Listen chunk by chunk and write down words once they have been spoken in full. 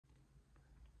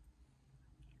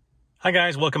Hi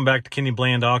guys, welcome back to Kenny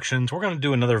Bland Auctions. We're going to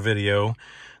do another video.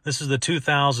 This is the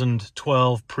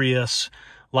 2012 Prius,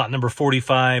 lot number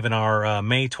 45 in our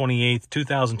May 28th,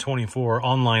 2024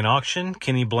 online auction,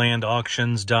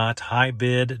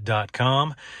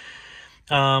 kennyblandauctions.highbid.com.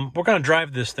 We're going to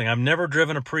drive this thing. I've never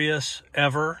driven a Prius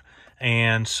ever,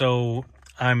 and so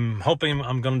I'm hoping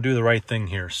I'm going to do the right thing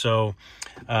here. So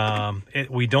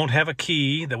we don't have a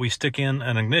key that we stick in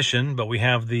an ignition, but we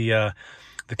have the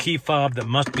key fob that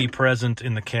must be present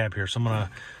in the cab here. So I'm going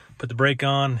to put the brake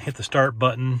on, hit the start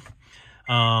button.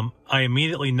 I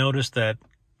immediately noticed that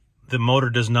the motor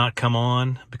does not come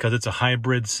on because it's a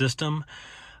hybrid system.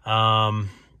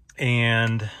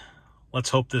 And let's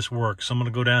hope this works. So I'm going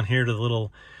to go down here to the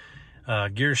little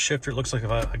gear shifter. It looks like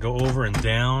if I go over and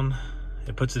down,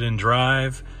 it puts it in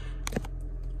drive.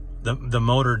 The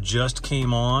motor just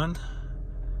came on.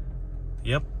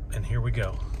 Yep, and here we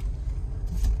go.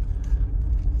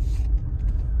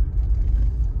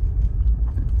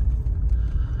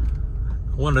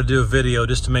 I wanted to do a video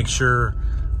just to make sure,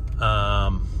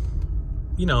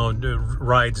 you know, the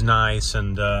ride's nice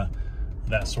and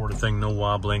that sort of thing, no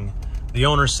wobbling. The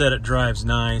owner said it drives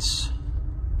nice.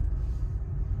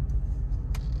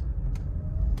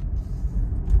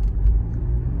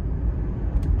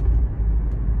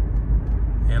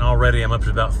 And already I'm up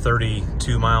to about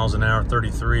 32 miles an hour,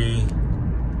 33.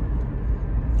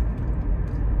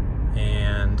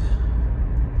 And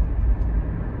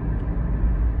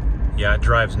yeah, it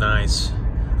drives nice.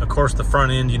 Of course, the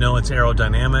front end, you know, it's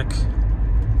aerodynamic.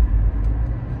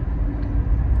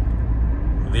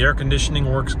 The air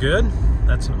conditioning works good.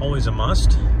 That's always a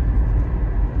must.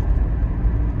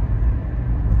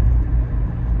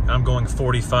 I'm going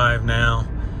 45 now,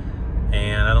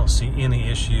 and I don't see any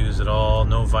issues at all,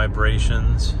 no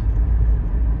vibrations.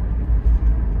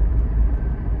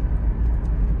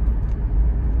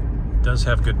 It does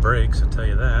have good brakes, I'll tell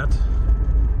you that.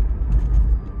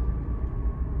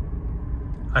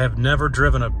 I have never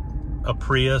driven a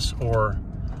Prius or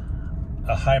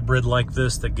a hybrid like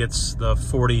this that gets the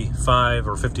 45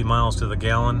 or 50 miles to the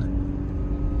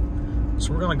gallon.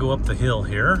 So we're gonna go up the hill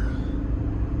here.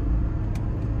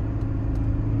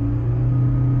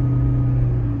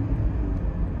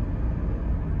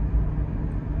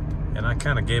 And I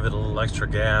kind of gave it a little extra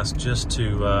gas just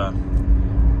to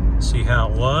see how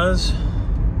it was.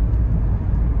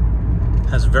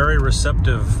 Has very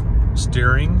receptive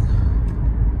steering.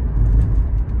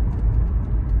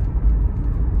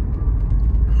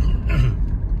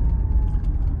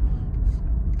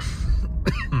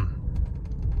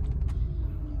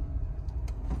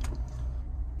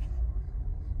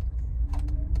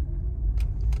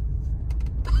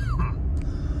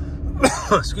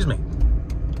 Excuse me.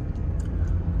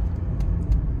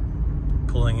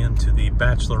 Pulling into the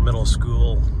Bachelor Middle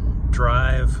School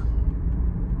drive.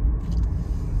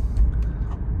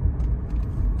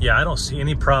 Yeah, I don't see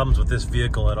any problems with this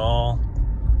vehicle at all.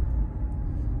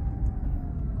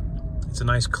 It's a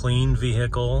nice clean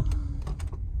vehicle.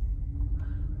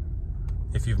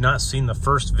 If you've not seen the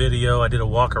first video, I did a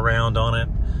walk around on it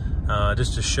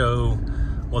just to show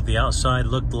what the outside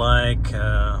looked like.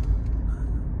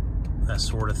 That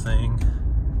sort of thing.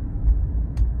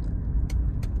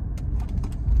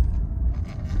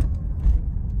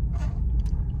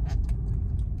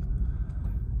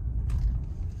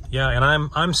 Yeah, and I'm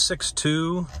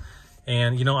 6'2",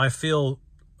 and you know, I feel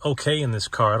okay in this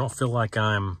car. I don't feel like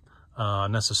I'm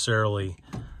necessarily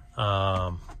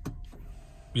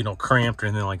you know, cramped or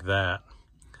anything like that.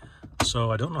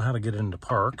 So I don't know how to get it into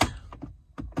park.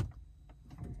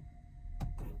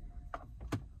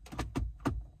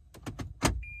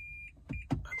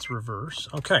 Reverse.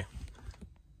 Okay,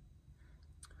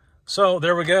 so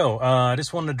there we go. I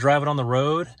just wanted to drive it on the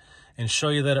road and show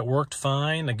you that it worked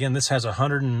fine. Again, this has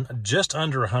just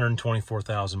under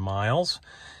 124,000 miles,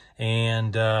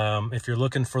 and if you're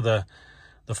looking for the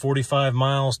 45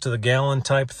 miles to the gallon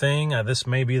type thing, this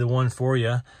may be the one for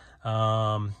you.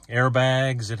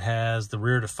 Airbags. It has the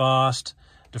rear defrost.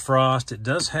 It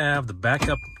does have the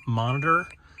backup monitor,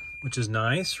 which is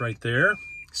nice right there.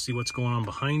 See what's going on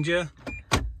behind you.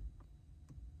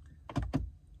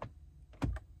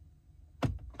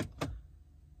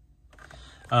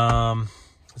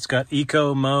 It's got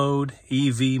eco mode,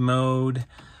 EV mode.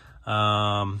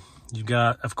 You've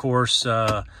got, of course,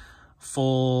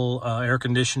 full air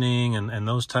conditioning and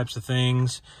those types of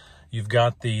things. You've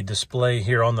got the display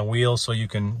here on the wheel, so you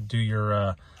can do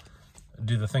your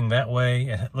do the thing that way.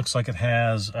 It looks like it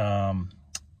has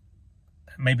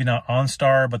maybe not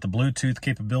OnStar, but the Bluetooth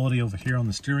capability over here on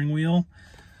the steering wheel.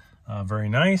 Very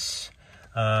nice.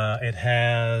 It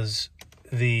has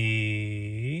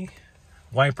the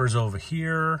wipers over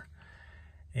here,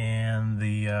 and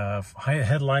the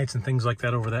headlights and things like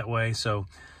that over that way. So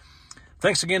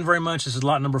thanks again very much. This is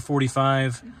lot number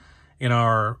 45 in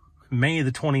our May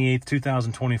the 28th,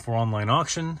 2024 online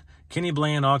auction,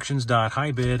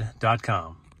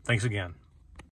 KennyBlandAuctions.highbid.com. Thanks again.